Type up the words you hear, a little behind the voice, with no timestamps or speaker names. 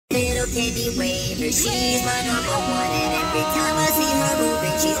candy waver. She's my number one, and every time I see her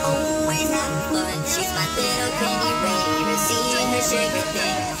moving, she's always having fun. She's my little candy waver. Seeing her shake her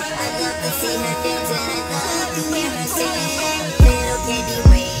thing, I love to see her dance, and I love to hear her sing. Little candy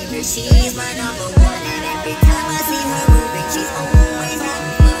waver, she's my number one, and every time I see her moving, she's always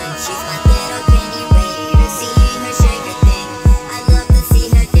having fun. She's my little candy waver. Seeing her shake her thing, I love to see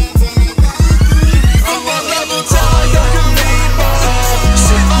her dance, and I love to hear her sing. I'm a level tiger.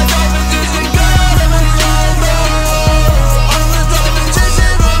 She's my competition girl, I'm a driver. I'm the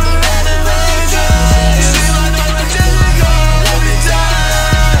competition on the renovation. She's my competition girl every time.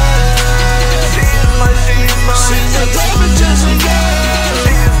 She's my competition girl.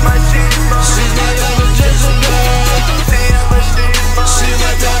 She's my competition girl. She's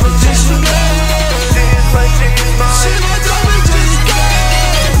my competition girl. She's my competition girl.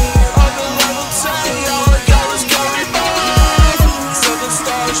 I'm the level tiger, all I got was curry ball.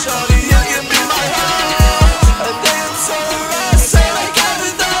 7-star shawty, you can be my heart. A day I'm so right, say like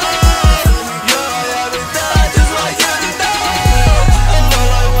everything. You're everything, just like everything. And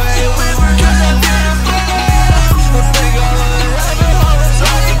all I wait with her cause I'm beautiful. I think all of it happened, all is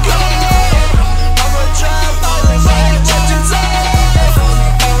like a goal. I'ma try not to let it touch its off.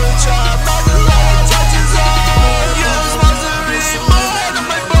 I'ma try not to let it touch its off. You just want to read more than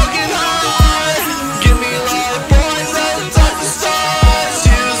my broken heart. Give me life, boys, and touch the stars.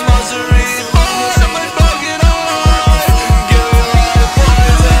 You just want to read more than my broken heart. Give me life,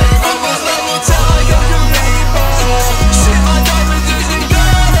 boys, and I'm a level tiger, you need more. She's my competition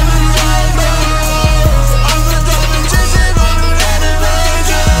girl, I'm a driver. I'm the competition on the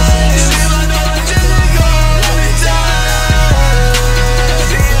renovation. She's my competition girl every time.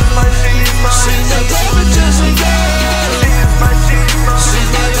 She's my competition girl. She's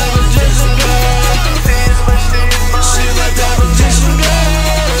my competition girl. She's my competition girl.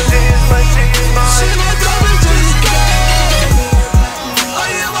 She's my competition girl. I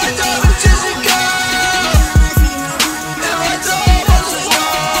am my competition girl. If I don't want to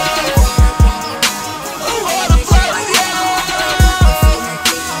swallow, I wanna play with you.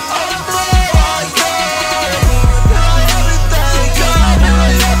 I wanna play on girl. You're everything, girl.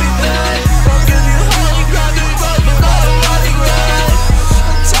 You're everything. I'll give you honey, grab you, but you're not a running red.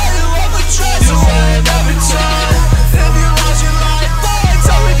 I tell you I'm a treasure, and every time. If you want your life, boys,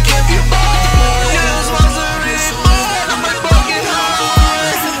 I will give you more. You just want to read more than my broken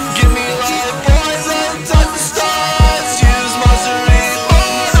heart. Give me life, boys, and touch the stars. You just want to read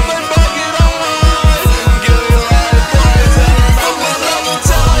more than my broken heart. Give me life, boys, and I'm a level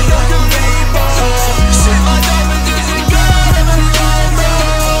tiger, you need more. She's my competition girl, I'm a driver.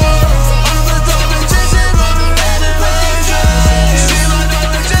 I'm the competition on the renovation. She's my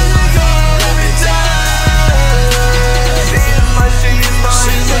competition girl every time. She's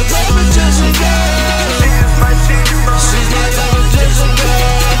my competition girl. She's my competition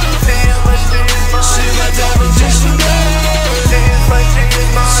girl. She's my competition girl.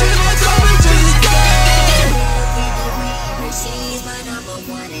 She's my competition girl. She's my number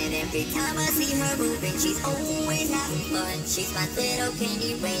one, and every time I see her moving, she's always having fun. She's my little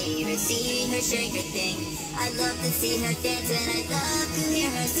candy waver. Seeing her shake her thing, I love to see her dance, and I love